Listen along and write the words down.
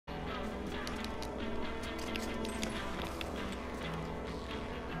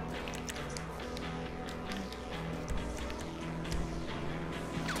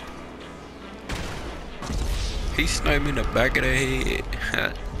He sniped me in the back of the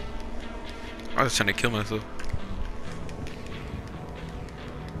head. I was trying to kill myself.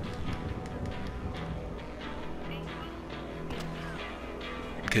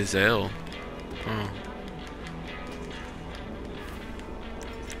 Gazelle. Oh.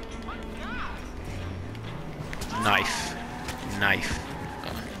 Knife. Knife.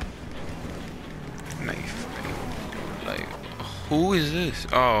 Knife. Like, who is this?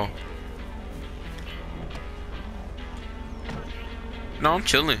 Oh. No, I'm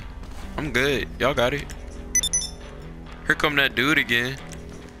chilling. I'm good. Y'all got it. Here come that dude again.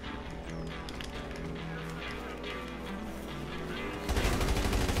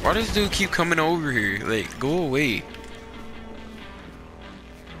 Why does dude keep coming over here? Like, go away.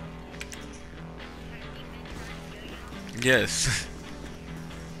 Yes.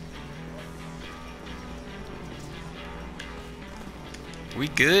 We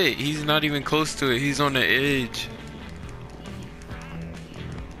good. He's not even close to it. He's on the edge.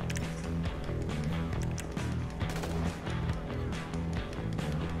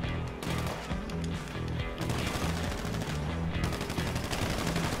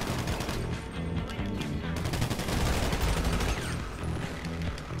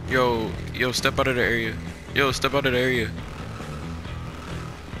 Yo, step out of the area. Yo, step out of the area.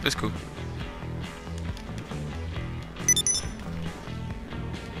 That's cool.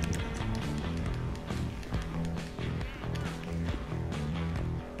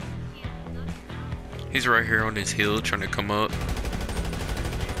 He's right here on this hill trying to come up.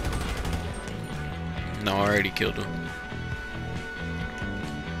 No, I already killed him.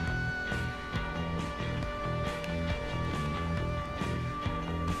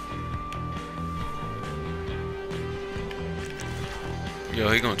 Yo,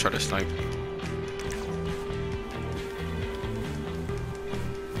 he gonna try to snipe.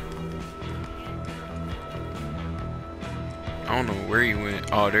 I don't know where he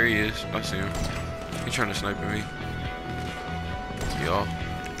went. Oh, there he is. I see him. He's trying to snipe at me. Y'all.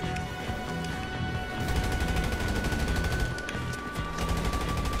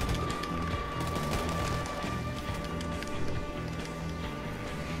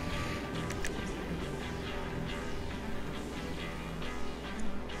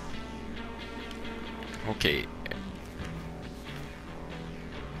 Okay.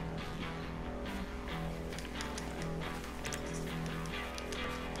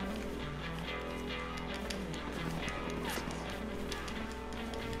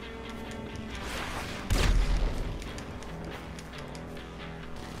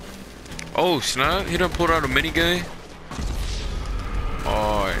 Oh snap, he done pulled out a minigun.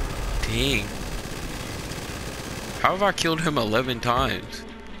 Oh dang. How have I killed him 11 times?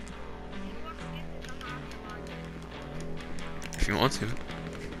 If you want to.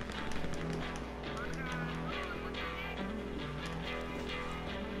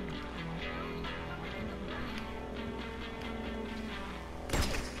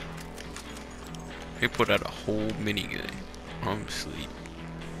 He put out a whole minigun. I'm asleep.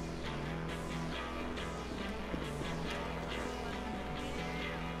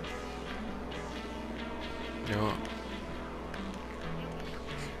 Yo.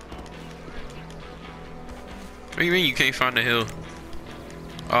 What do you mean you can't find the hill?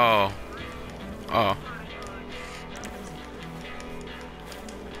 Oh. Oh.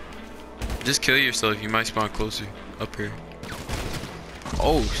 Just kill yourself, you might spawn closer. Up here.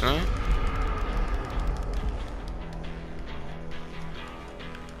 Oh, son.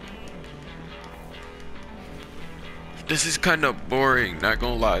 This is kind of boring, not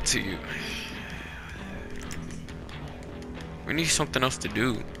gonna lie to you. We need something else to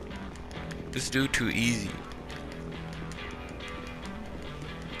do. This dude too easy.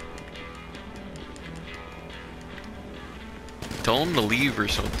 Tell him to leave or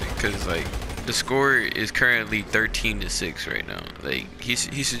something, cause like the score is currently 13-6 right now. Like he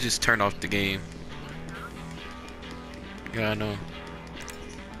should just turn off the game. Yeah, I know.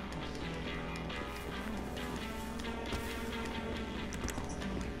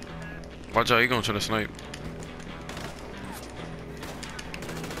 Watch out, he gonna try to snipe.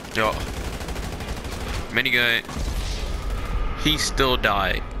 Yo. Minigun. He still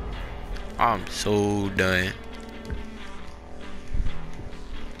died. I'm so done.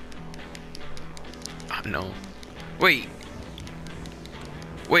 I know. Wait.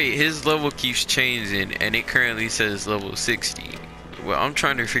 Wait, his level keeps changing and it currently says level 60. What I'm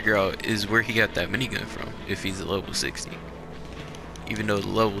trying to figure out is where he got that minigun from, if he's a level 60. Even though the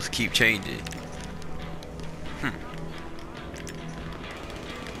levels keep changing.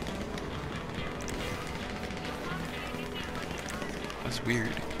 That's weird.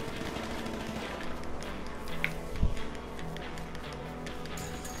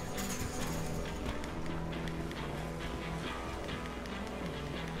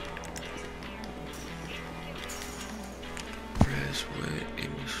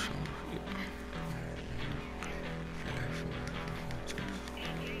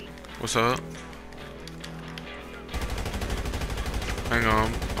 What's up? Hang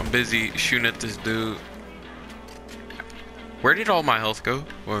on, I'm busy shooting at this dude. Where did all my health go?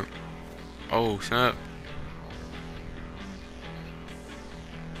 Or, oh snap!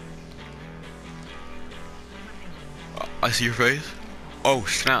 I see your face. Oh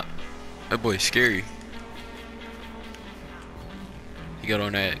snap! That boy's scary. He got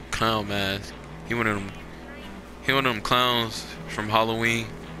on that clown mask. He one of them. He one of them clowns from Halloween.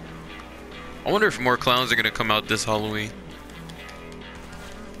 I wonder if more clowns are gonna come out this Halloween.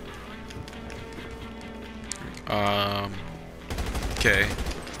 Okay.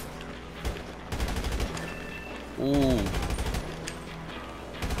 Ooh.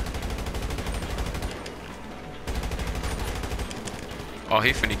 Oh,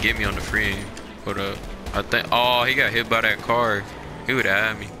 he finna get me on the free. Hold up. I think. Oh, he got hit by that car. He would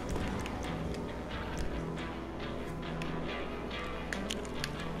have had me.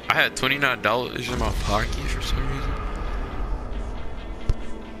 I had $29 in my pocket for some reason.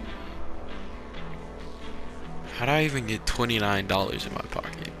 How'd I even get $29 in my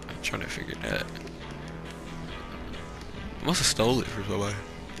pocket? I'm trying to figure that. I must have stole it from somebody.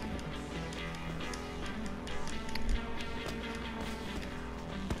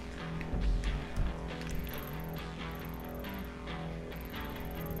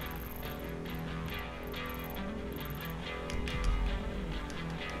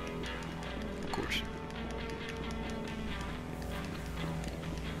 Of course.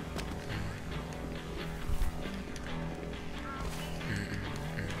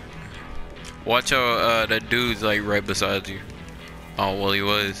 Watch out, that dude's like right beside you. Oh, well, he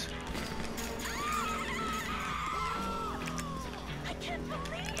was.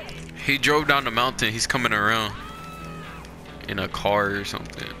 He drove down the mountain. He's coming around in a car or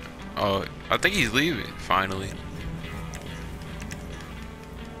something. Oh, I think he's leaving finally.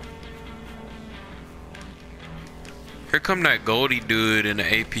 Here come that Goldie dude in the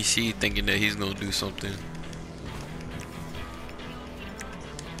APC thinking that he's gonna do something.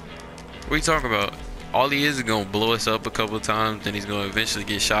 What are you talking about? All he is gonna blow us up a couple of times, then he's gonna eventually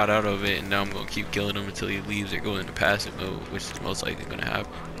get shot out of it, and now I'm gonna keep killing him until he leaves or goes into passive mode, which is most likely gonna happen.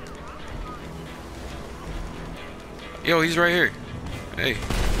 Yo, he's right here. Hey.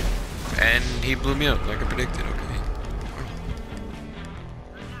 And he blew me up like I predicted, okay.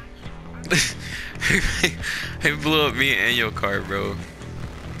 He blew up me and your car, bro.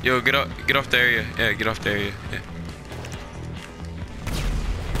 Yo, get off the area. Yeah, get off the area. Yeah.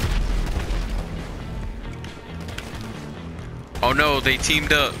 Oh no, they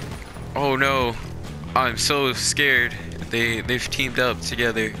teamed up. Oh no, I'm so scared. They've teamed up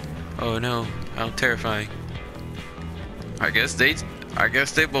together. Oh no, how terrifying. I guess they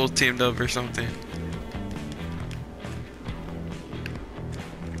both teamed up or something.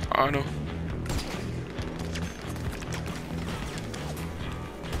 Oh no.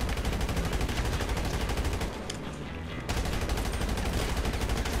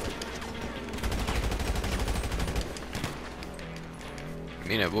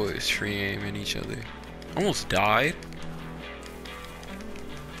 Me and that boy is free aiming each other. Almost died.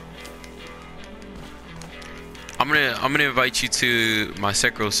 I'm gonna invite you to my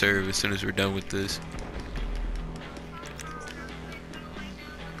Secro serve as soon as we're done with this.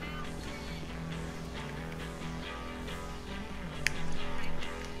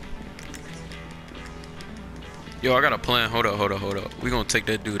 Yo, I got a plan. Hold up. We gonna take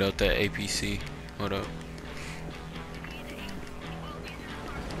that dude out that APC. Hold up.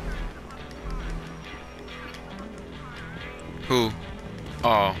 Who?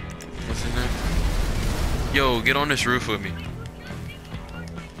 Oh, what's his name? Yo, get on this roof with me.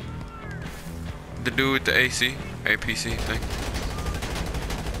 The dude with the APC thing.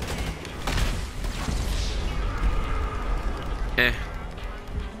 Eh.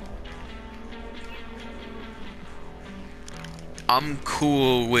 I'm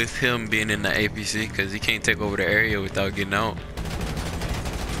cool with him being in the APC because he can't take over the area without getting out.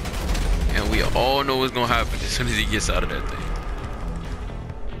 And we all know what's gonna happen as soon as he gets out of that thing.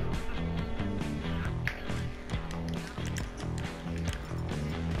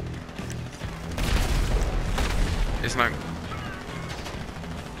 It's not.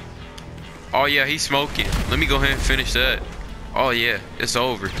 Oh yeah, he's smoking. Let me go ahead and finish that. Oh yeah, it's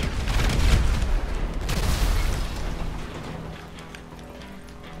over.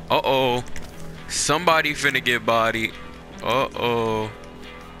 Uh-oh. Somebody finna get bodied. Uh-oh.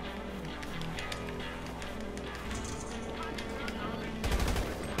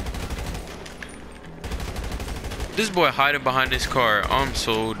 This boy hiding behind this car. I'm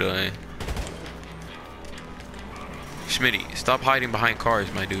so done. Schmitty, stop hiding behind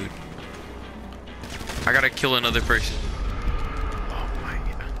cars, my dude. I gotta kill another person. Oh my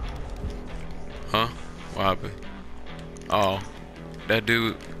god. Huh? What happened? Oh, that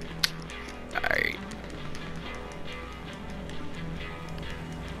dude. Alright.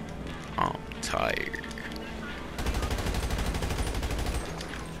 I'm tired.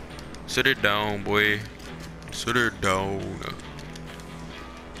 Sit it down, boy. Sit it down.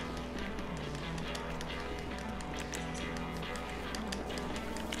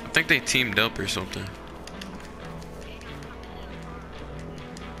 I think they teamed up or something.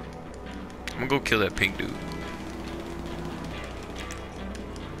 I'm gonna go kill that pink dude.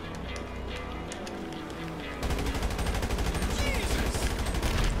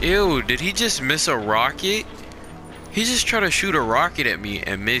 Ew, did he just miss a rocket? He just tried to shoot a rocket at me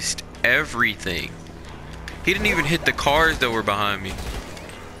and missed everything. He didn't even hit the cars that were behind me.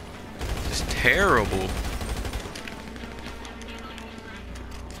 It's terrible.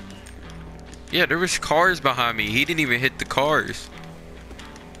 Yeah, there was cars behind me. He didn't even hit the cars.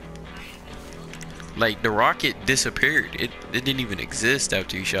 Like, the rocket disappeared. It didn't even exist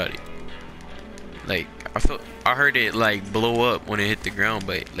after he shot it. Like, I heard it like blow up when it hit the ground,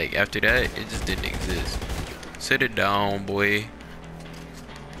 but like after that, it just didn't exist. Sit it down, boy.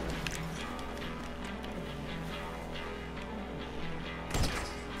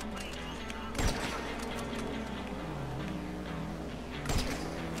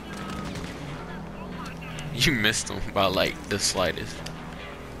 You missed him by like the slightest.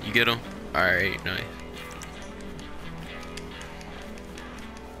 You get him? Alright, nice.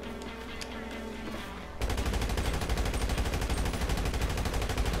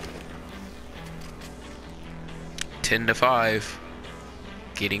 Ten to 5.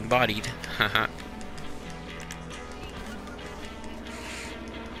 Getting bodied.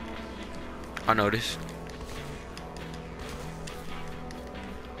 I noticed.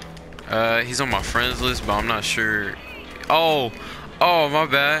 He's on my friends list, but I'm not sure. Oh, my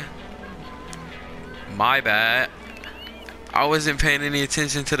bad. My bad. I wasn't paying any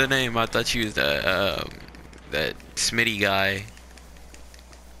attention to the name. I thought you was that Smitty guy.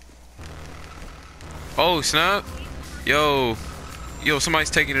 Oh snap! Yo, somebody's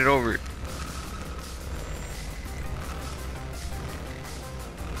taking it over.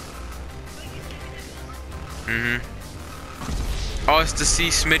 Oh, it's the C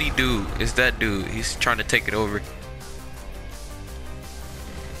Smitty dude. It's that dude. He's trying to take it over.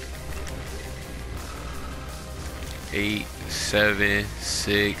 Eight, 7,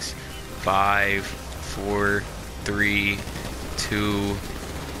 6, 5, 4, 3, 2,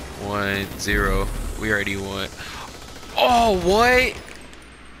 1, 0. We already won. Oh, what?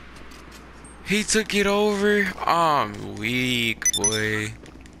 He took it over? I'm weak, boy.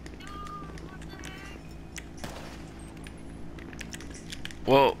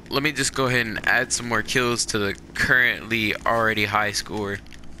 Well, let me just go ahead and add some more kills to the currently already high score.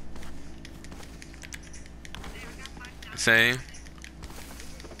 Same.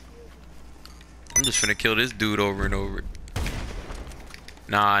 I'm just finna kill this dude over and over.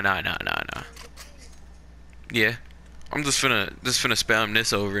 Nah. Yeah. I'm just finna spam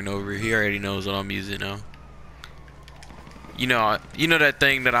this over and over. He already knows what I'm using now. You know that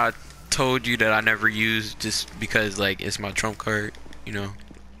thing that I told you that I never use just because like it's my trump card, you know.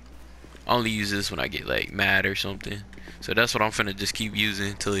 I only use this when I get like mad or something. So that's what I'm finna just keep using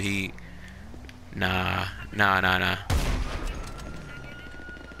until he Nah.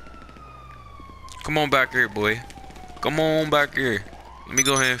 Come on back here, boy. Come on back here. Let me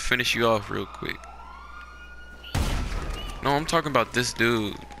go ahead and finish you off real quick. No, I'm talking about this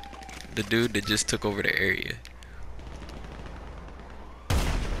dude. The dude that just took over the area.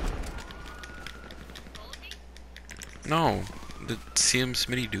 No, the CM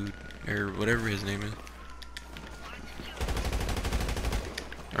Smitty dude. Or whatever his name is.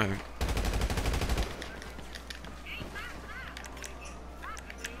 Alright.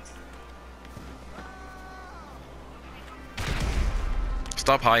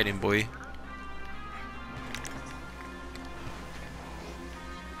 Stop hiding, boy.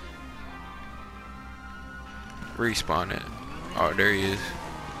 Respawn it. Oh, there he is.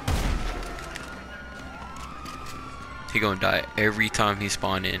 He gonna die every time he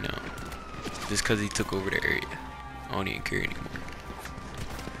spawn in now. Just cause he took over the area. I don't even care anymore.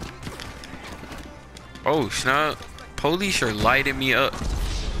 Oh snap. Police are lighting me up.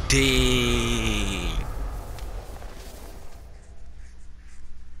 Dang.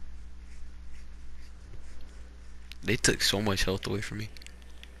 They took so much health away from me.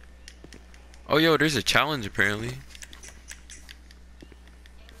 Oh yo, there's a challenge apparently.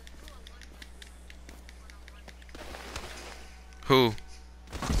 Who?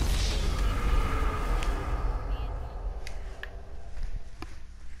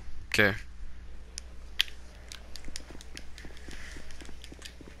 Okay.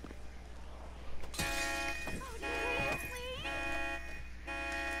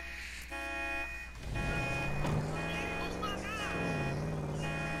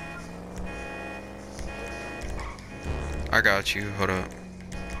 I got you. Hold up.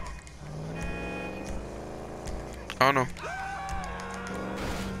 Oh no.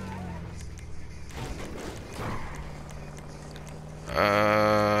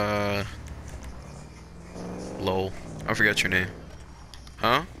 Lol. I forgot your name.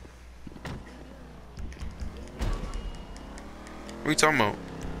 Huh? What are you talking about?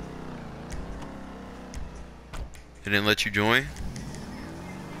 They didn't let you join?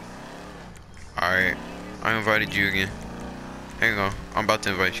 Alright. I invited you again. Hang on. I'm about to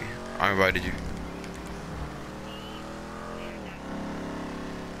invite you. I invited you.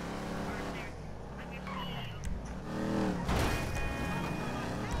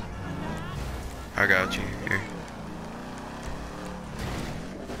 I got you. Here.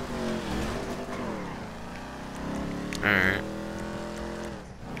 Alright.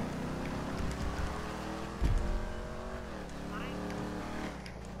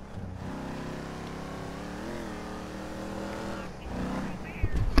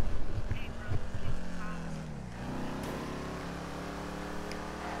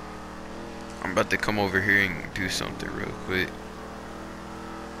 I'm about to come over here and do something real quick.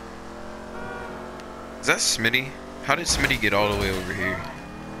 Is that Smitty? How did Smitty get all the way over here?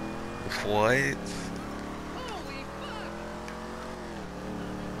 What?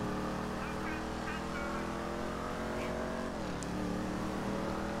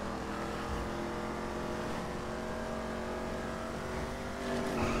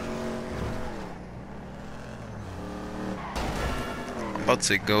 I'm about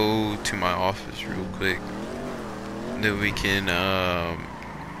to go to my office real quick. Then we can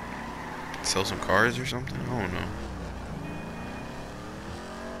sell some cars or something? I don't know.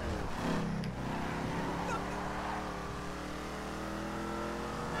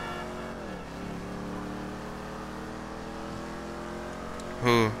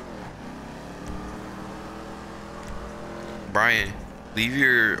 Who? Brian, leave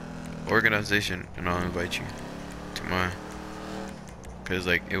your organization and I'll invite you to mine. Cause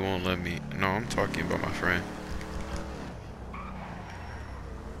like it won't let me. No, I'm talking about my friend.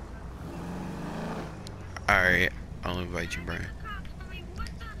 Alright, I'll invite you, Brian.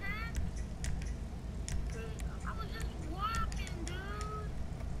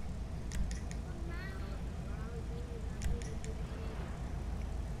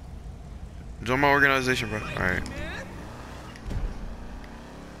 Join my organization, bro. Alright.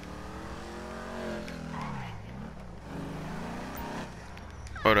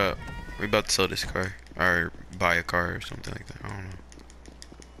 Hold up. We about to sell this car. Or buy a car or something like that. I don't know.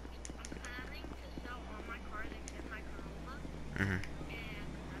 Mm-hmm.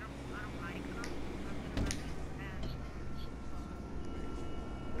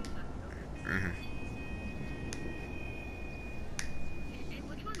 Mm-hmm.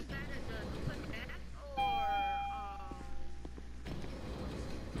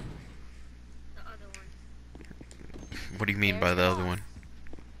 What do you mean by the other one?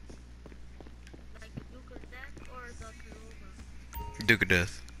 Duke of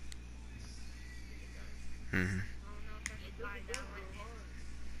Death. Mm-hmm.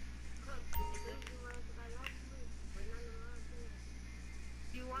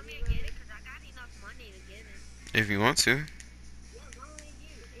 If you want to.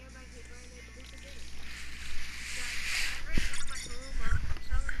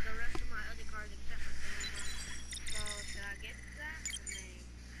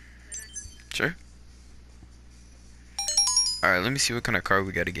 Sure. Alright, let me see what kind of car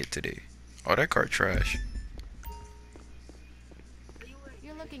we gotta get today. Oh, that car trash.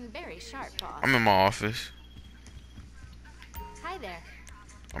 You're looking very sharp, boss. I'm in my office. Hi there.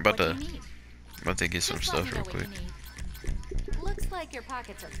 I'm What do you need? about to get some Just let me stuff know real what you quick. need. Looks like your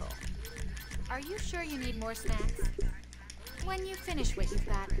pockets are full. Are you sure you need more snacks? When you finish what you've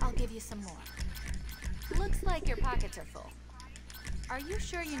got, I'll give you some more. Looks like your pockets are full. Are you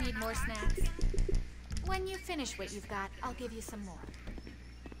sure you need more snacks? When you finish what you've got, I'll give you some more.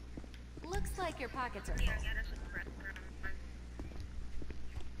 Looks like your pockets are full.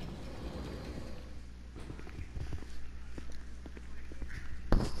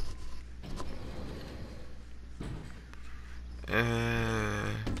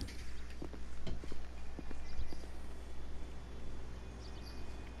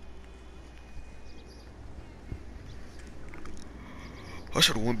 I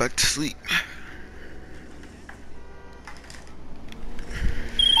should have went back to sleep.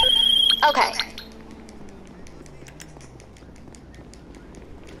 Okay.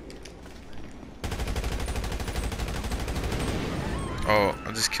 Oh,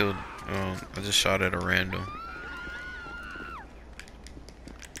 I just killed. I just shot at a random.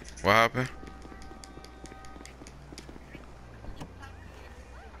 What happened?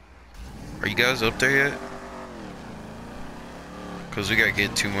 Are you guys up there yet? Cause we gotta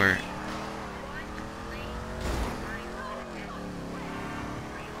get 2 more.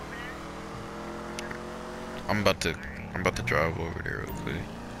 I'm about to drive over there real quick.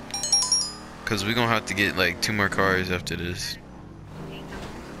 Cause we gonna have to get like 2 more cars after this.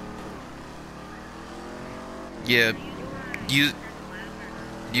 Yeah, use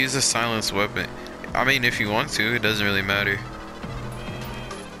a silenced weapon. I mean, if you want to, it doesn't really matter.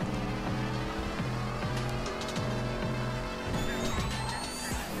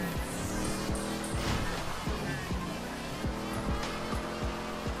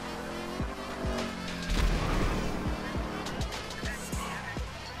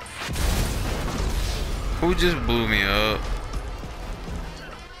 Who just blew me up?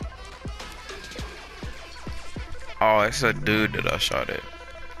 Oh, it's a dude that I shot at.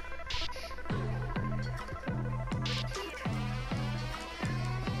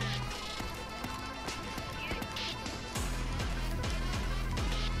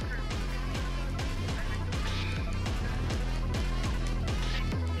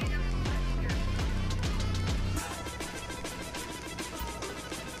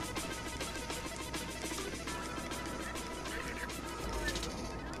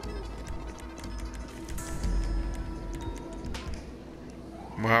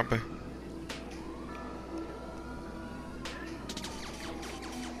 What happened?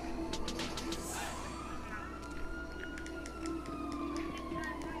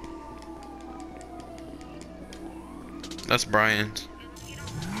 That's Brian's.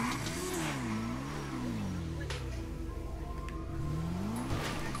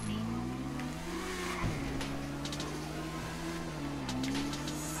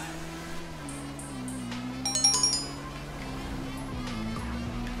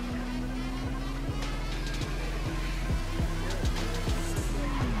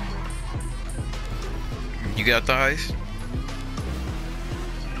 You got the heist?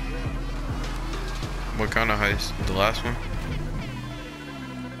 What kind of heist? The last one?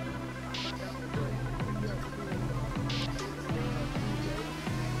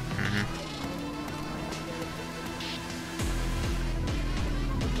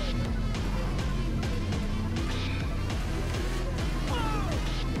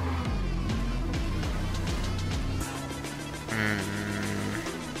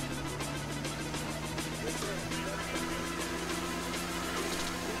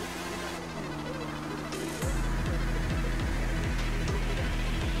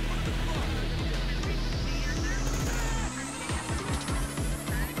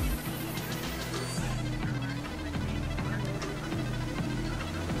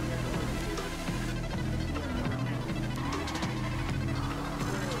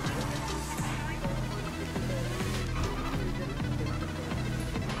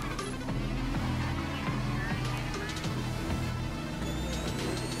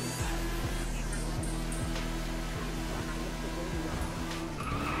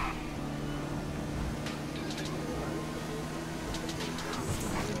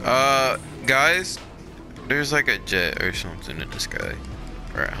 Guys, there's like a jet or something in the sky,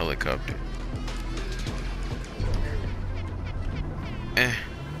 or a helicopter.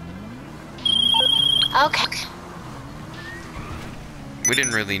 Okay. We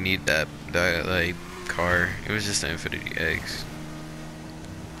didn't really need that like car. It was just an Infinity X.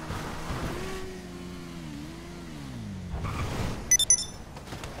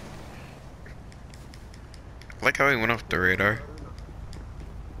 I like how he went off the radar.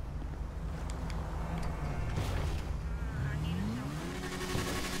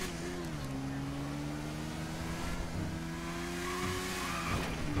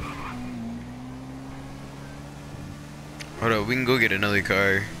 Hold up, we can go get another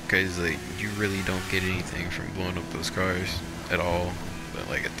car, cause like you really don't get anything from blowing up those cars at all, but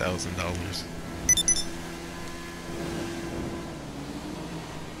like $1,000.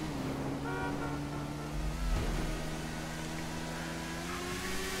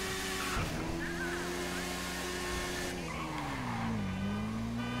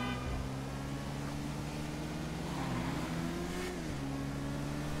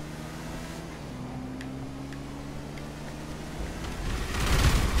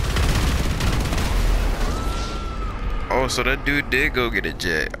 Oh, so that dude did go get a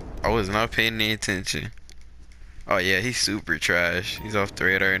jet. I was not paying any attention. Oh yeah, he's super trash. He's off the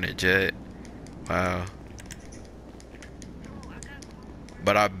radar in a jet. Wow.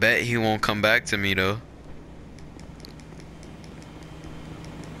 But I bet he won't come back to me though.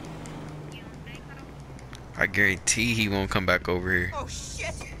 I guarantee he won't come back over here. Oh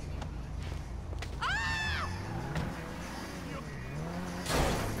shit!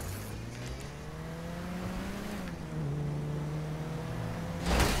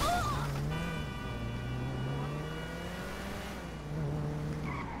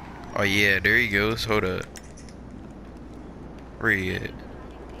 Oh yeah, there he goes. Hold up. Where he at?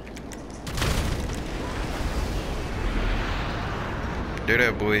 There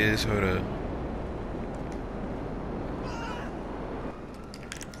that boy is. Hold up.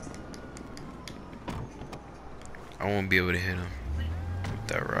 I won't be able to hit him with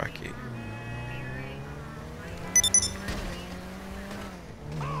that rocket.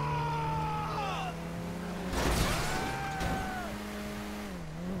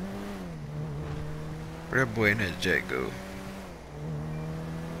 Where that boy in that jet go?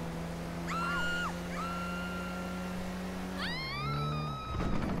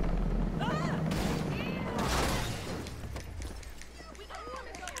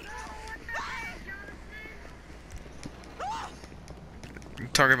 You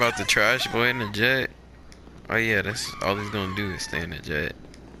talking about the trash boy in the jet? Oh yeah, that's all he's gonna do is stay in the jet.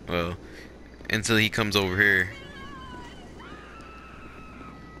 Well, until he comes over here.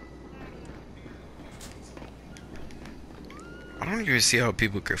 I don't even see how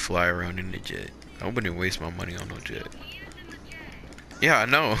people could fly around in the jet. I wouldn't waste my money on no jet. Yeah, I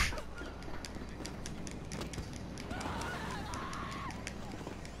know.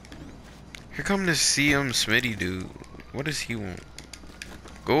 Here come this CM Smitty dude. What does he want?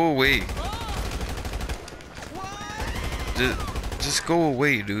 Go away. Just go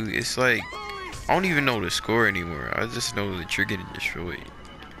away, dude. It's like, I don't even know the score anymore. I just know that you're getting destroyed.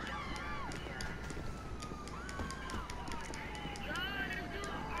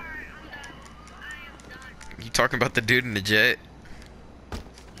 You talking about the dude in the jet?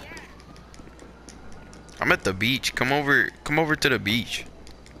 I'm at the beach. Come over to the beach.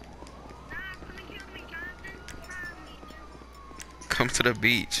 Come to the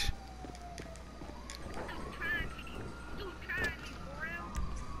beach.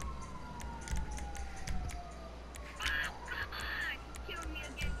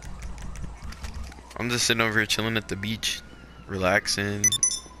 I'm just sitting over here chilling at the beach, relaxing,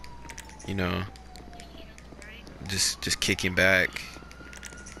 you know, just kicking back.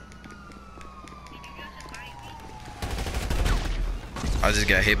 I just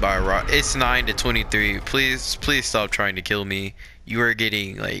got hit by a rock. It's 9-23. Please stop trying to kill me. You are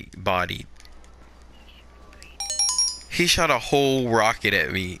getting like bodied. He shot a whole rocket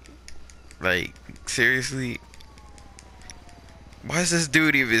at me. Like, seriously? Why is this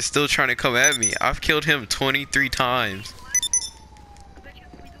dude even still trying to come at me? I've killed him 23 times.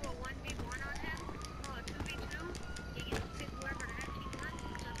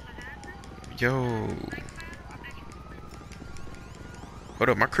 Yo. Hold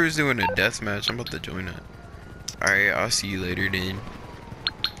up, my crew's doing a deathmatch. I'm about to join it. Alright, I'll see you later then.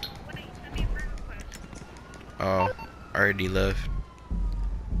 Oh, I already left.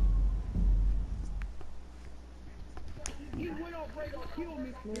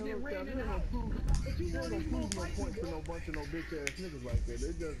 Man, look, man, they gonna prove no point to no bunch of no bitch ass niggas like that.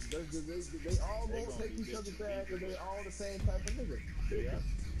 They all gonna take each other's ass, and they all the same type of niggas. Yeah.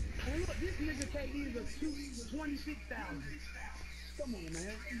 And look, this nigga KD is a 26,000. Come on,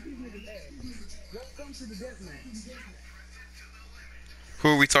 man. These niggas ass. Welcome to the death match. Who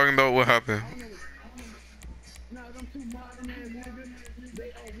are we talking about? What happened? Nah, them two modern ass niggas.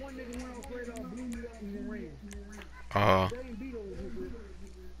 They one nigga went off radar, blew me up, and then ran. They ain't beat those niggas.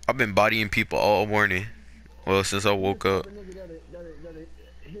 I've been bodying people all morning. Well, since I woke up.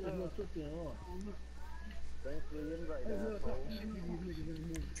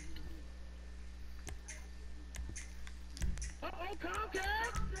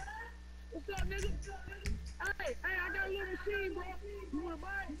 Comcast! What's up, nigga? Hey, I got a little machine, bro. You wanna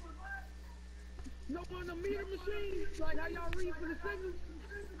buy it? You know one of the meter machines? Like how y'all read for the signals?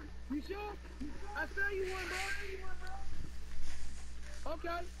 You sure? I sell you one, bro.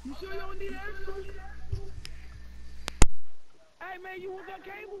 Okay. You sure you don't need extra? Hey, man, you want that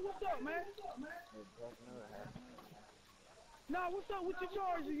cable? What's up, man? Nah, what's up with your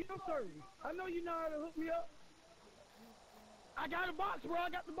charges, your service? I know you know how to hook me up. I got a box, bro. I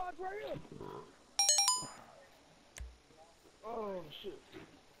got the box right here. Oh, shit.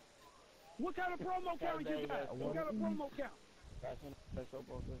 What kind of promo count you got? What kind of promo count?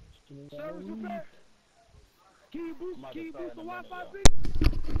 Service repair? Can you boost the Wi-Fi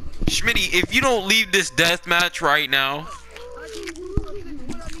signal? Schmitty, if you don't leave this death match right now, I can't boost my signal.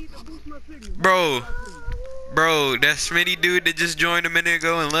 What I need to boost my signal? bro, bro, that Schmitty dude that just joined a minute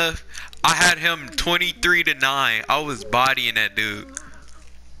ago and left, I had him 23-9. I was bodying that dude.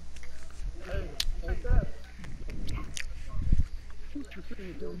 Hey, Seth. Boost the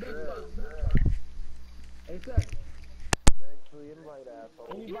signal to the best spot. Hey, Seth. Anybody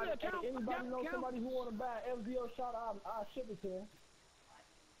know somebody who want to buy an FZO shot? I'll ship it to him.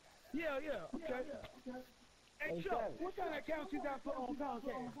 Yeah, okay. Hey, Chuck, what kind of accounts you got for on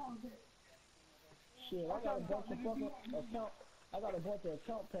Comcast? Shit, I got a bunch of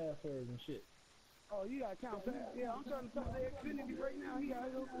account passwords and shit. Oh, you got account pass? Yeah, I'm trying to talk to Xfinity right now. He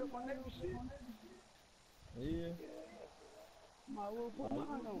got to open up my neighbor shit. Yeah. Might as well put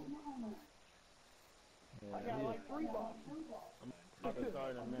mine on. I got like 3 boxes. I'm about to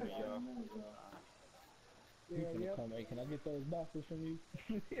start in a minute, y'all. Yeah. Come, hey, can I get those boxes from you?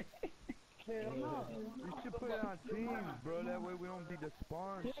 Hell no. You should put it on Teams, bro. That way we don't be the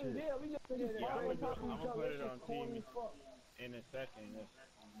spawn shit. Yeah, we just did it. I'm gonna put it on Teams in a second.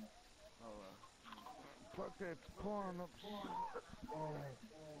 Fuck that spawn up.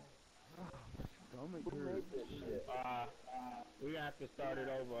 Stomach hurts. We gonna have to start it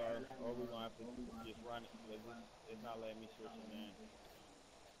over, or we gonna have to just run it because it's not letting me switch it in.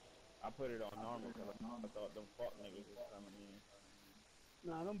 I put it on normal because I thought them fuck niggas was coming in.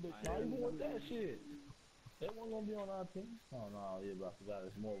 Nah, them bitches. Why you want that shit? They wasn't gonna be on our team. Oh no, yeah, but I forgot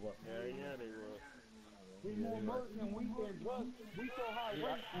it's more work. Yeah, they will. We more work than we can drugs. We so high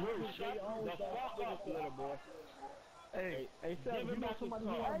rate. Shut the fuck up, little boy. Hey, Seth, you know somebody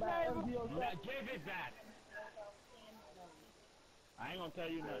who want to buy FZO shot? Give it back. I ain't gonna tell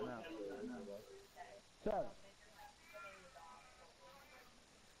you nothing now.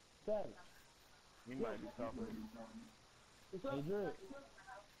 Seth. We might be talking. What's up? Hey, Drake.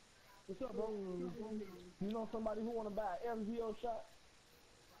 What's up, bro? You know somebody who want to buy an FZO shot?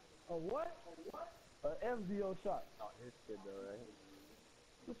 A what? A FZO shot. Oh, his shit though, right?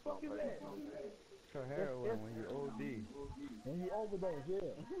 What the fuck is that? For heroin when you OD. When you overdose,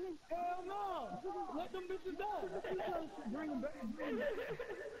 yeah. Hell no. Let them bitches die. Bring them back.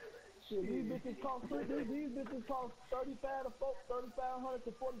 Shit, these bitches cost $3,500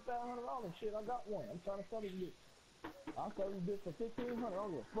 to $4,500. Shit, I got one. I'm trying to sell this bitch. I'll sell this bitch for $1,500. I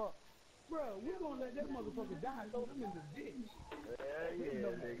don't give a fuck. Bro, we gonna let that motherfucker die and throw them in the ditch. Yeah,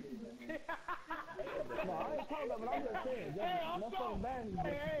 nigga. No, I ain't talking about it, but I'm just saying. I'm gonna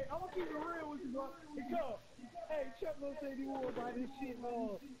keep it real with you, bro. Because, hey, Chuck gonna say he wanna buy this shit,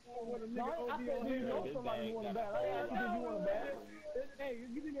 when a nigga OD on you know somebody who wanna buy it. I asked you, did you wanna buy it? Hey,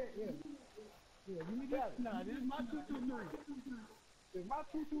 give me that, yeah. Yeah, give me that. Nah, this is my 223. It's my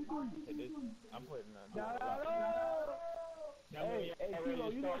 223. I'm putting on. Hey, Kilo,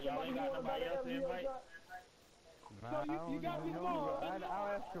 you know somebody who wanna buy the FZO shot? Nah, you got me wrong.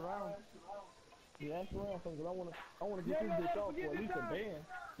 I'll ask around. Yeah, ask around because I wanna get this bitch off for at least a band.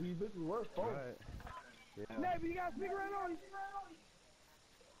 These bitches worth $4. Right. Yeah. Neighbor, you got a cigarette on you?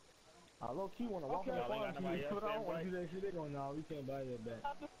 I low key wanna walk in the farm to me, but I don't wanna do that shit. They gonna, nah, we can't buy that back.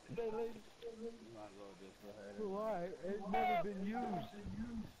 Why? It's never been used.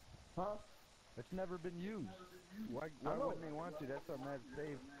 Huh? It's never been used. Why wouldn't they want to? That's something that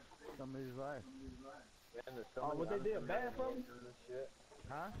saved somebody's life. What they did bad from me?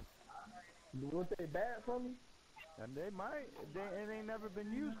 Huh? What they bad from me? And they might. It ain't never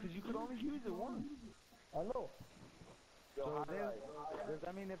been used because you could only use it once. I know. So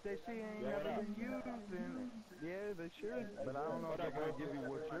I mean, if they see it ain't never been used, then yeah, they should. But I don't know if they're gonna give you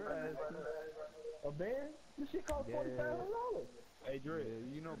what you're asking. A band? This shit costs $4,500. Hey, Dre,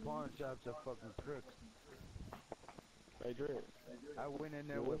 you know pawn shops are fucking crooks. Hey, Dre. I went in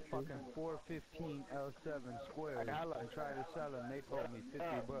there with fucking 415 L7 squares and tried to sell them. They told me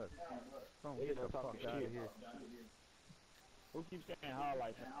 $50. Don't get the fuck out of here. Who keeps saying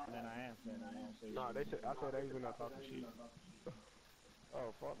highlights and then I answer and I don't say Nah, I said they was not talking shit.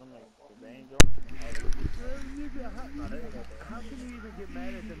 Oh, fuck them niggas. They ain't Nigga, how can you even get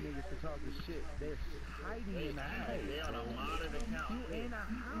mad at them niggas for talking shit? They're hiding in the house. They on a modded account. You in a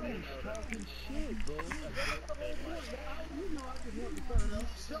house talking shit, bro. You know I just want to turn it up.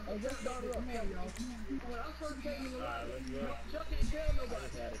 Just start it up. Come on, y'all. When I first came in the line, Chuck ain't tell nobody.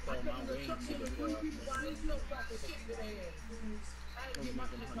 I come to Chuck and the 3 people by himself talking shit to their ass. I ain't get my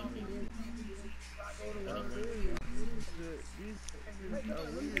shit talking to him. I go to work. These niggas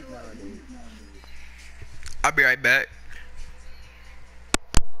are weird nowadays. I'll be right back.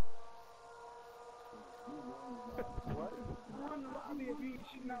 If you me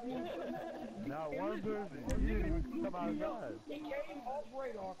shit not one person. Not one person. You didn't even come outside. He came off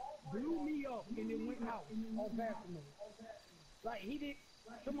radar, blew me up, and then went out on passing mode. Like he did.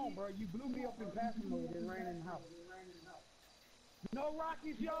 Come on, bro. You blew me up in passing mode and ran in the house. No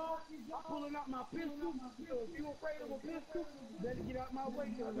rockets, y'all. I'm pulling out my pistol. So if you afraid of a pistol, better get out my way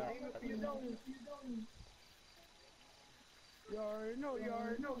because I ain't up for your donuts. You already know,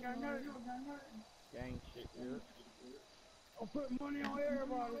 gang. Gang shit, yeah. I'm putting money on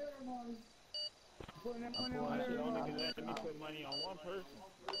everybody. I'm putting that money on She only everybody. can let me put money on one person.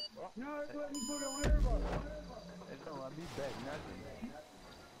 No, it's letting me put it on everybody. They don't let me bet nothing.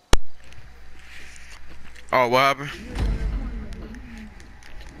 Oh, what happened?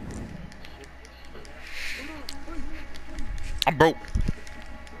 I'm broke.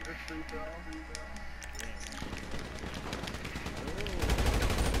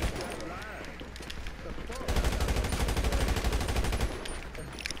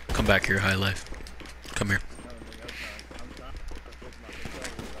 Come back here, High Life. Come here.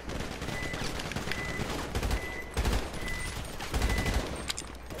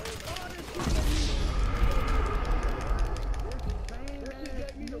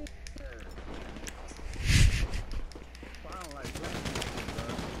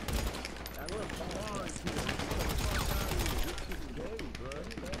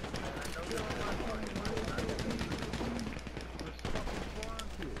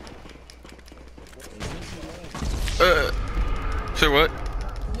 Say what?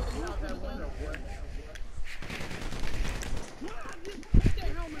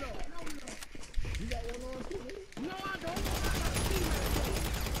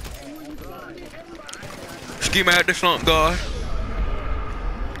 Ski man at the front guard.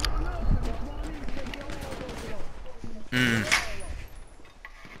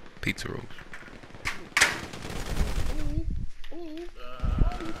 Pizza rolls.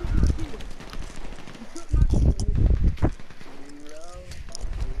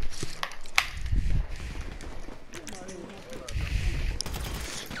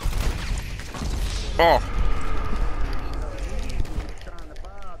 Oh.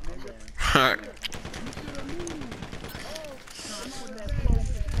 Alright.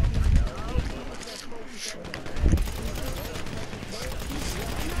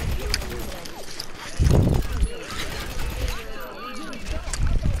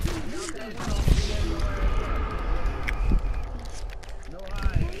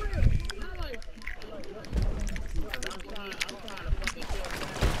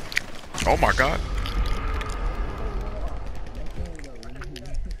 Oh my God.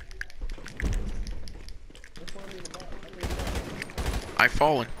 I've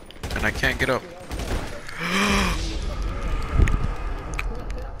fallen and I can't get up.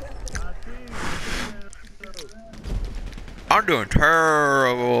 I'm doing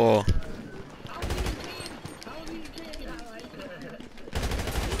terrible.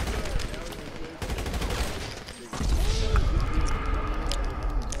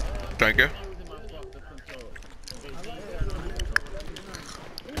 Thank you.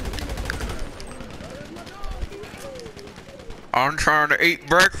 I'm trying to eat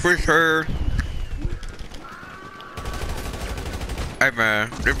breakfast here. Hey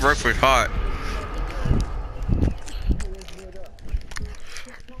man, this breakfast hot.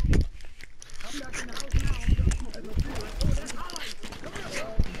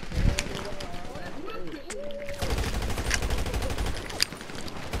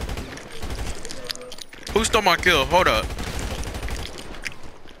 Who stole my kill? Hold up.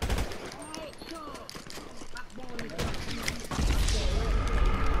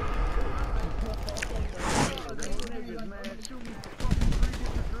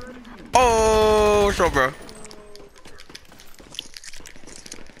 Oh, what's up, bro?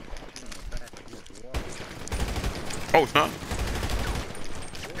 Oh, it's not.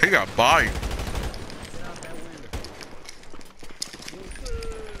 He got body.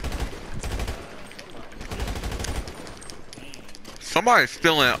 Somebody's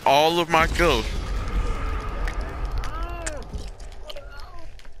stealing all of my kills.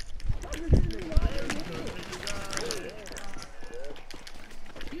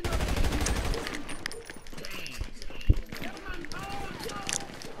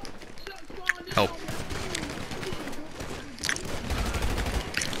 Help.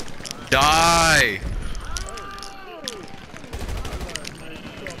 Die!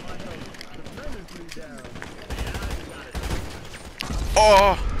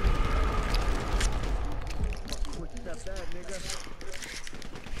 Oh!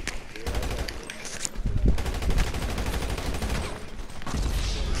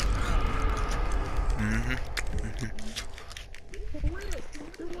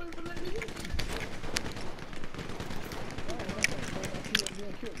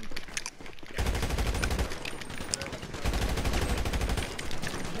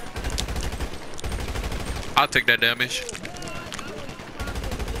 take that damage.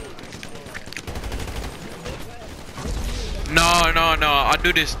 No, no, no. I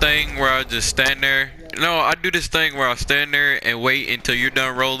do this thing where I just stand there. No, I do this thing where I stand there and wait until you're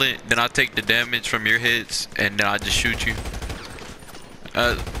done rolling. Then I take the damage from your hits, and then I just shoot you.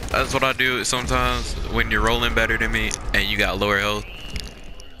 That's what I do sometimes when you're rolling better than me and you got lower health.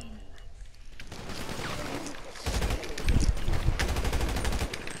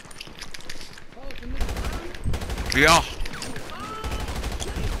 Yeah.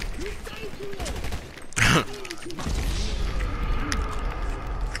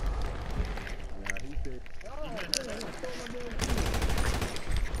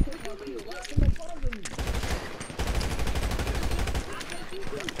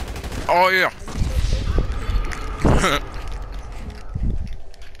 Oh yeah.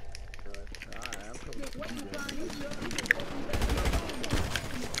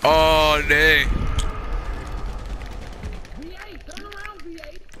 Oh dang.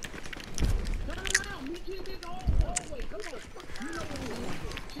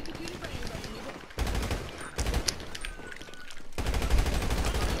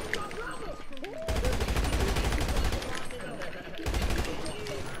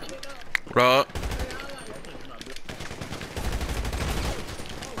 Bro.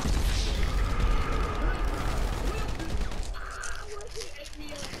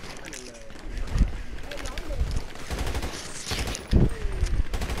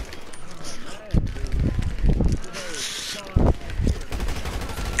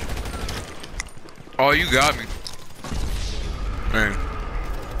 Oh, you got me. Man.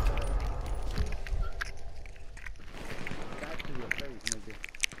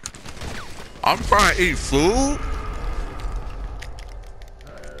 I'm trying to eat food.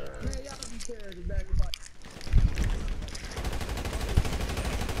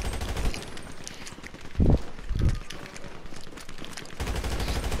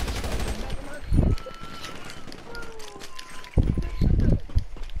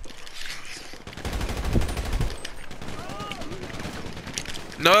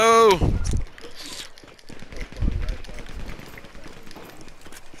 No.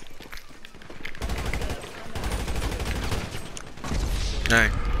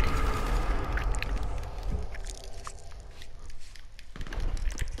 Dang.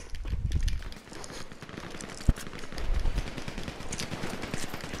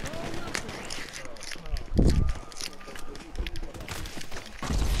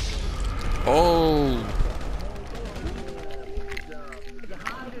 Oh.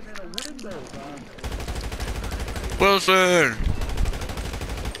 Wilson.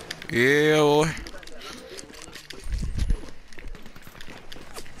 Yeah, boy.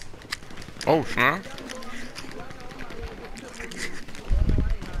 Oh, snap.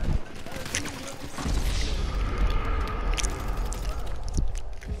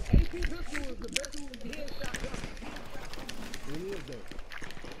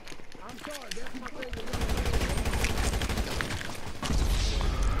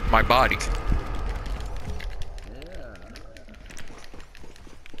 My body.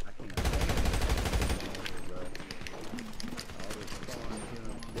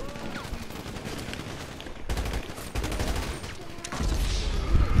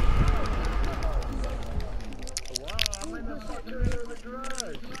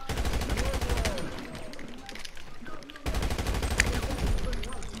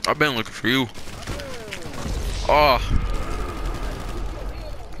 I've been looking for you. Oh.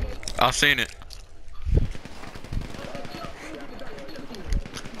 I seen it.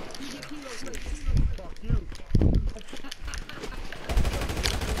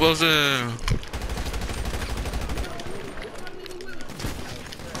 Wilson.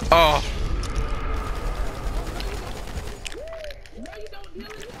 Oh.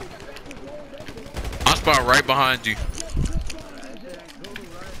 I spot right behind you.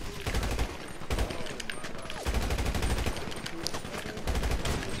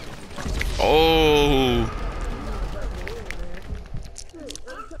 Oh.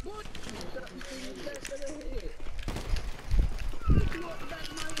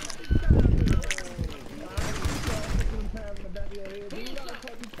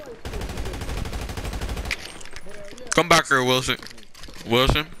 Come back here, Wilson.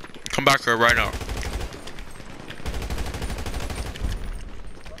 Wilson, come back here right now.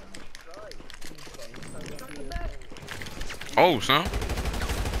 Oh, son.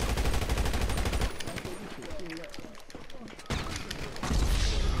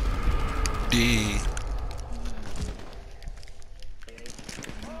 D.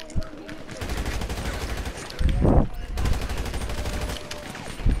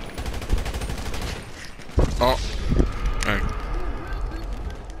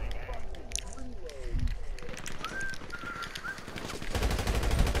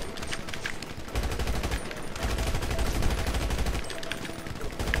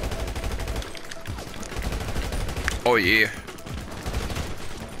 Oh yeah.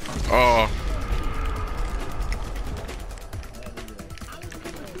 Oh.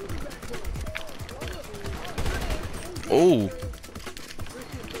 Oh.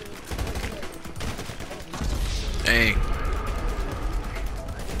 Dang.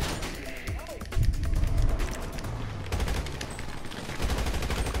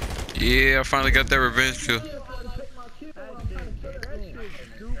 Yeah, I finally got that revenge kill. That shit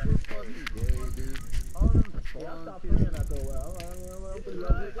super fucking gay, dude. All them Yeah, I spawn stopped kills. playing after a while.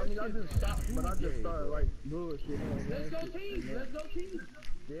 I mean, I just stopped, but I just started like bullshit. Let's go team. Let's go team.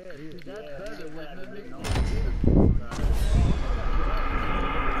 Yeah, see, that's better with no niggas.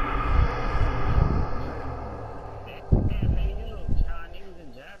 Chinese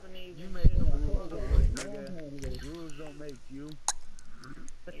and Japanese. You make the rules for it, nigga. Rules don't make you.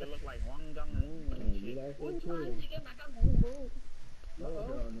 They look like Wang Jung Woo and shit.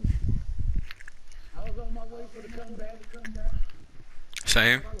 I was on my way for the comeback.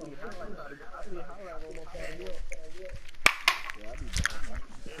 Same.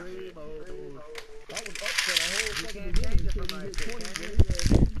 Primo. I was up for the whole You fucking can't beginning. change it Shit, from you right hit there, 20, can man.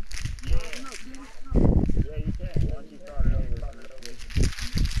 you? Yeah, you can. Once you start it over,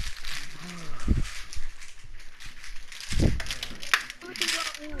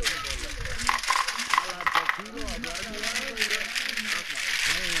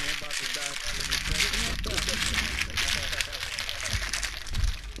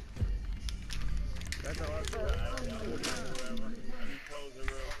 That's all I said. let me close it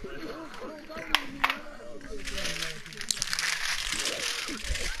real quick.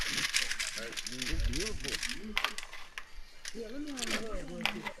 It's beautiful. Yeah, let me have a hug real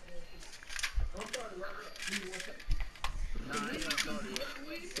quick. Nah, I ain't gonna start it yet.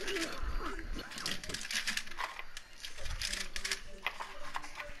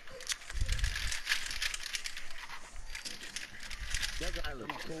 That guy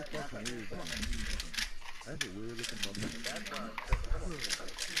looks so fucking weird. That's a weird looking fucking. That's why I said, come on.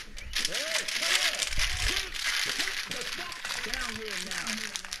 Down here now.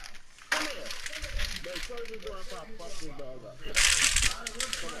 Come here. They close the door if I fuck this dog up.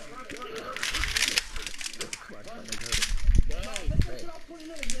 Take it off 20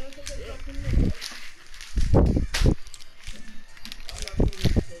 minutes, man. Take it off 20 minutes.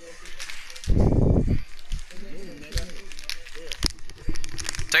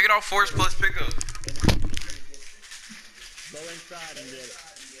 Take it off force plus pickup. Go inside and get it.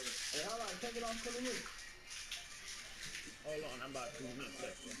 Hey, hold on. Take it off 20 minutes. Hold on, I'm about 2 minutes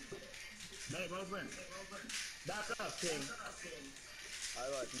left. Hey, open. Back up, King.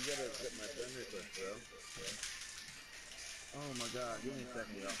 I you gotta get my friend request, bro. Oh my god, give me a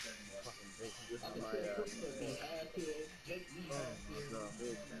second, y'all. Fucking bitch. This is my, oh my god,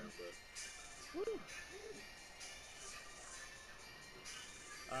 big fan, bro. Woo!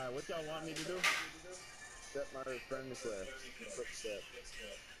 Alright, what y'all want me to do? Set my friend request. Quick step.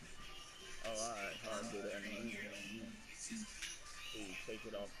 Oh, alright, I'll do that. Ooh, take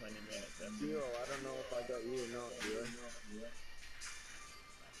it off 20 minutes. Yo, I don't know if I got you or not, bro.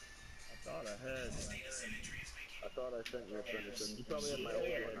 I thought I had. I thought I sent you a friend request. You probably have my old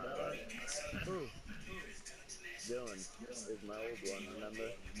one, huh? Who? Dylan is my old one, remember?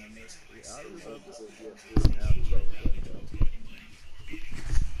 Yeah, how do we go to this PS3 now?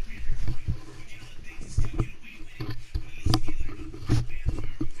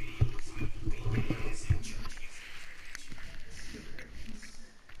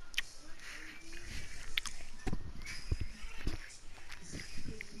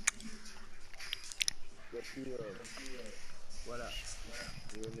 What what up?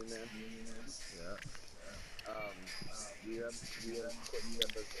 You and me, man? Yeah. Do you have quick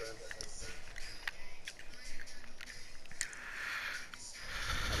step as friend?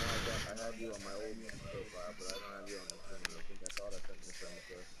 I had you on my old profile, but I don't have you on this one. I thought I sent you a friend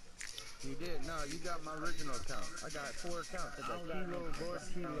request. You did? No, you got my original account. I got 4 accounts. I got Kilo, Lord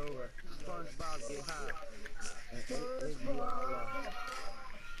Kilo, SpongeBob Get High, and ABU Outlaw.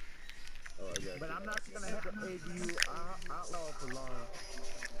 Oh, I got but you. I'm not gonna have the ABU Outlaw for long,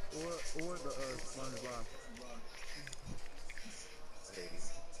 or the SpongeBob. Hey,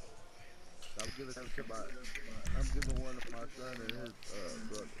 I'm giving them to I'm giving one to my son and his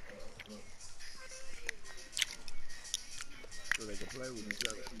brother, so they can play with each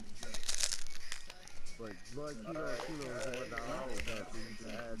other. But Blood Kilo is the one I always have, so you can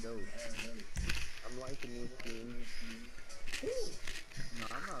add those. I'm liking this scheme. No,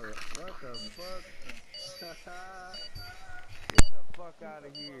 I'm not. What the fuck? Get the fuck out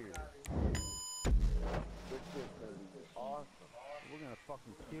of here. This shit's gonna be awesome. We're gonna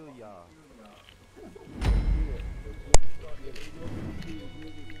fucking kill y'all.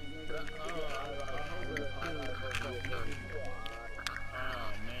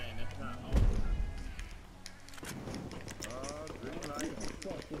 Oh man, it's not on. Oh, green light.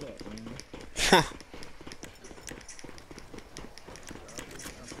 Fuck it up, man.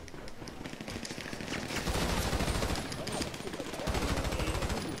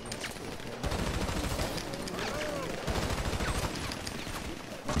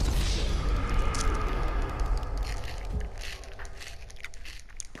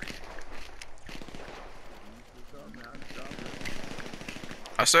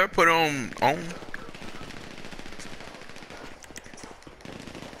 I said put on.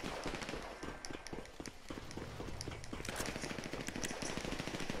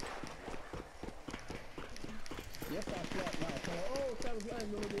 Yes, I slapped now. Oh, that was last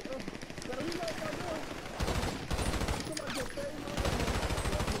little bit. Got a reload, my boy. Somebody just saved my life.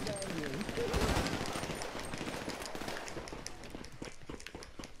 Down here.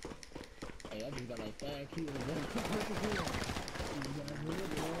 Hey, I just got like 5 kills.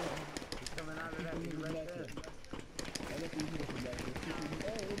 He's coming out of that thing right there. I left these niggas back there.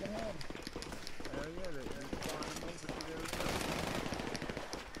 Oh, we're behind. Hell yeah, they're spawning over to the other side.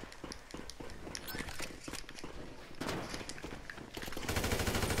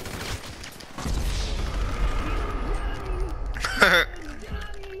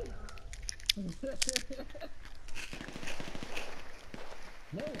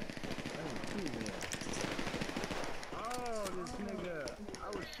 No. Oh, this nigga. I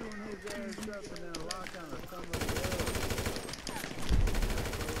was shooting his ass up and then locked on the somebody else.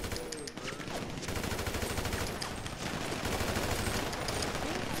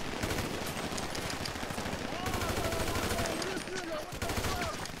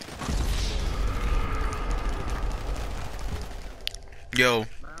 Yo,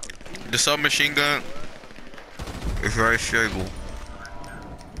 the submachine gun is very stable.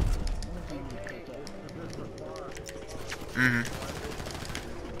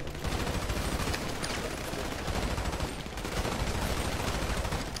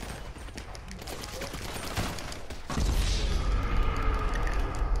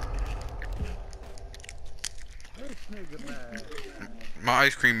 This nigga mad. My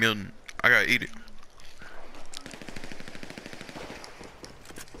ice cream melting. I gotta eat it.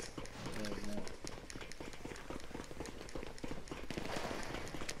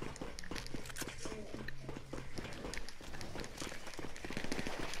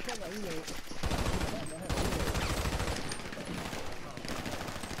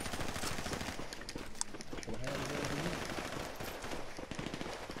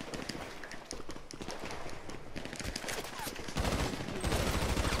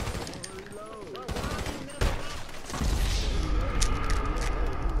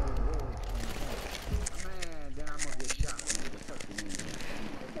 Man, then I'm gonna get shot.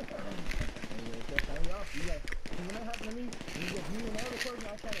 When that happened to me, it was just me and the other person, I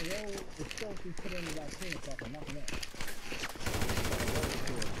kind of rolled the scope and put it in about 10 so I can knock him out.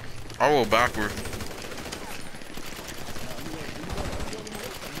 I roll backward.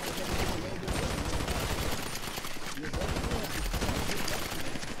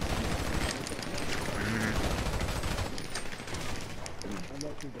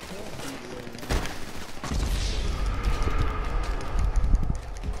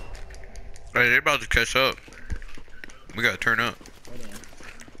 Hey, they're about to catch up. We gotta turn up.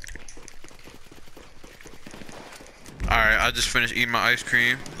 Alright, I just finished eating my ice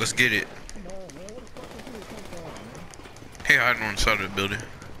cream. Let's get it. Hey, hiding on the side of the building.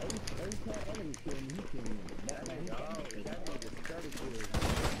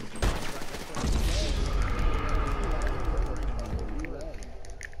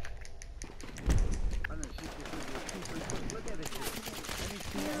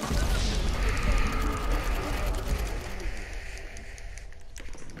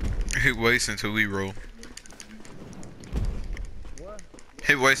 Hit waste until we roll.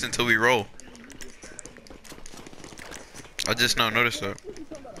 Hit waste until we roll. I just now noticed that.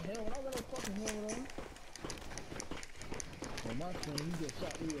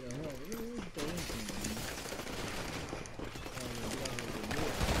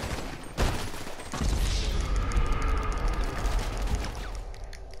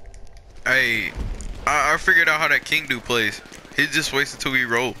 Hey, I figured out how that king dude plays. He just waits until we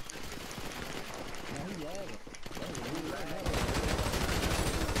roll.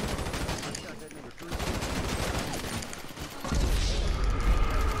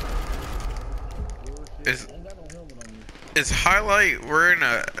 Is highlight wearing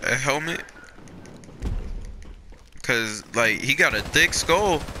a helmet? cause like he got a thick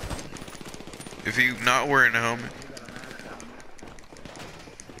skull. If he not wearing a helmet,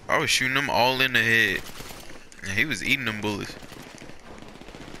 I was shooting him all in the head, and he was eating them bullets.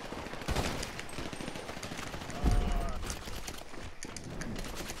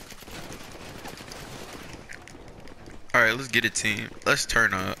 All right, let's get it, team. Let's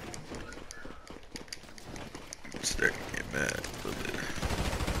turn up. Start to get mad a little bit.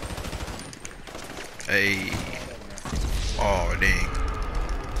 Hey. Oh, dang.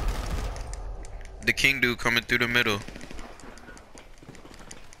 The king dude coming through the middle.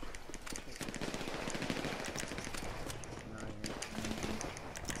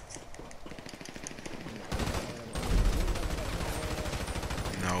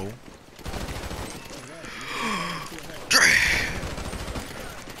 No.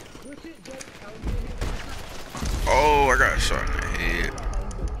 Oh, I got shot in the head.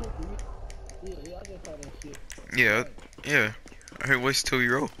 Yeah, yeah. I heard wait till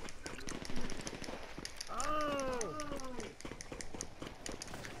you roll.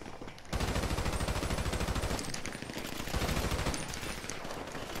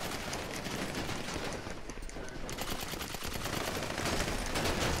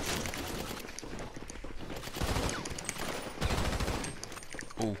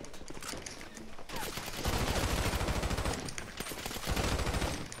 Oh.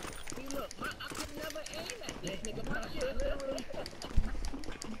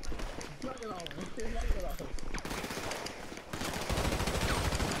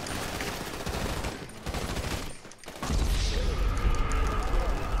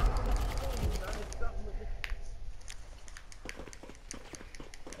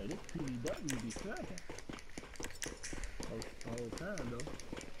 Hey, this PDW be snapping. Whole time though.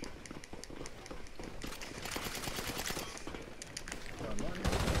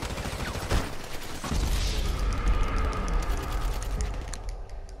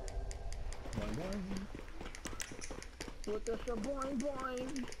 With the boing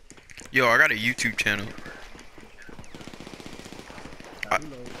boing. Yo, I got a YouTube channel. I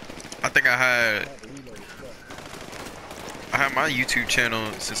think I had my YouTube channel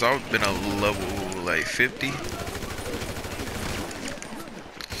since I've been a level like 50.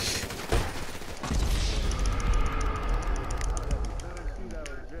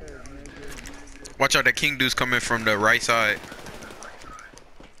 Watch out, that king dude's coming from the right side.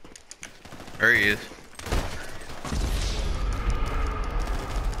 There he is.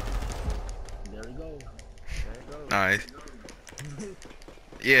 There we go. Nice.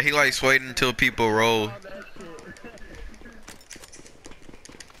 Yeah, he likes waiting until people roll.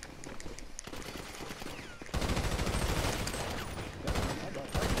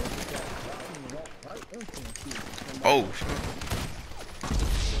 Oh.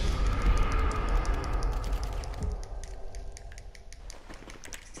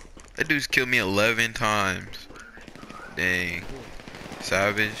 That dude's killed me 11 times. Dang.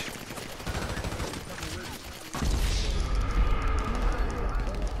 Savage.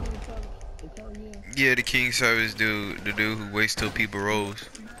 Yeah, the King Savage dude, the dude who waits till people rolls.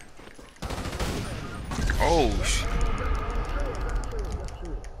 Oh,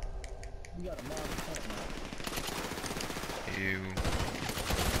 ew.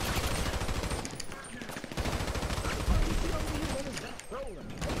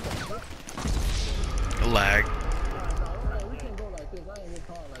 Lag.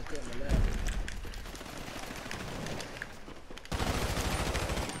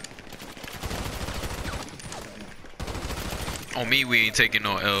 On me, we ain't taking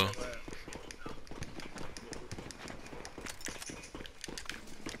no L.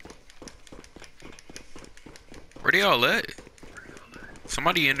 Where they all at?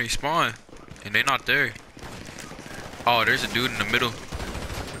 Somebody in respawn, and they not there. Oh, there's a dude in the middle.